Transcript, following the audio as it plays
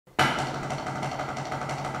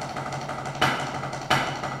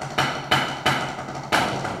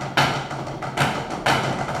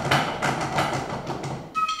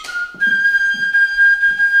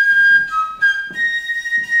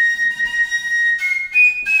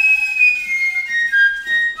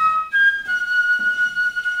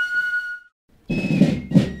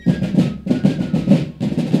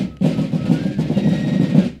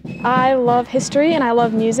I love history and I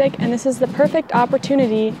love music, and this is the perfect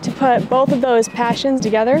opportunity to put both of those passions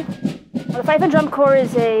together. The Fife and Drum Corps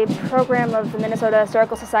is a program of the Minnesota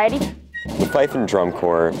Historical Society. The Fife and Drum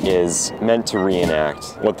Corps is meant to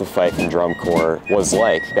reenact what the Fife and Drum Corps was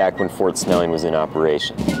like back when Fort Snelling was in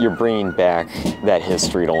operation. You're bringing back that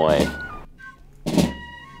history to life.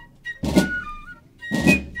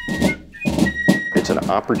 It's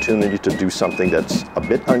an opportunity to do something that's a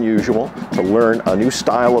bit unusual, to learn a new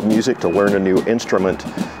style of music, to learn a new instrument,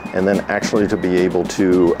 and then actually to be able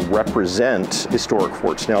to represent historic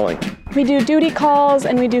Fort Snelling. We do duty calls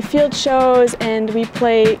and we do field shows and we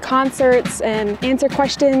play concerts and answer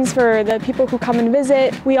questions for the people who come and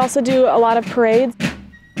visit. We also do a lot of parades.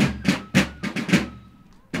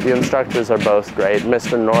 The instructors are both great.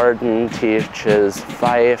 Mr. Norton teaches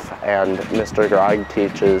fife and Mr. Grogg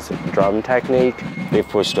teaches drum technique. They've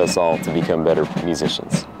pushed us all to become better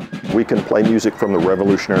musicians. We can play music from the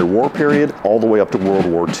Revolutionary War period all the way up to World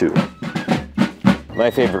War II. My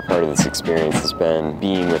favorite part of this experience has been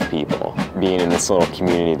being with people, being in this little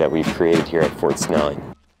community that we've created here at Fort Snelling.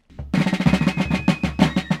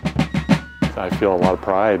 I feel a lot of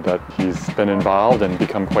pride that he's been involved and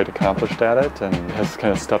become quite accomplished at it and has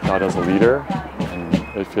kind of stepped out as a leader, and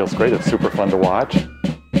it feels great. It's super fun to watch.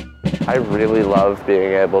 I really love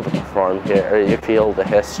being able to perform here. You feel the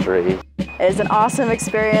history. It's an awesome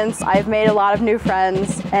experience. I've made a lot of new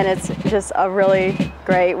friends and it's just a really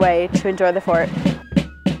great way to enjoy the fort.